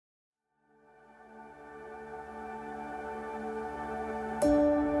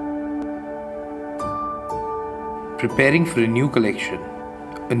preparing for a new collection,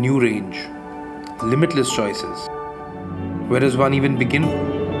 a new range, limitless choices. Where does one even begin?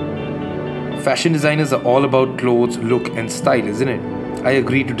 Fashion designers are all about clothes, look and style, isn't it? I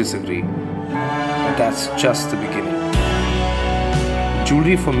agree to disagree. But that's just the beginning.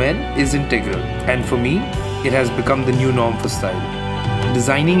 Jewelry for men is integral, and for me, it has become the new norm for style.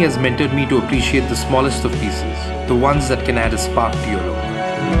 Designing has mentored me to appreciate the smallest of pieces, the ones that can add a spark to your look.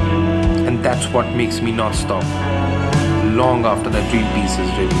 And that's what makes me not stop, long after that dream piece is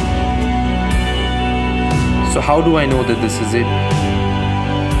ready. So how do I know that this is it?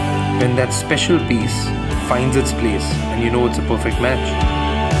 When that special piece finds its place and you know it's a perfect match.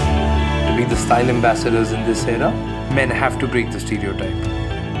 To be the style ambassadors in this era, men have to break the stereotype.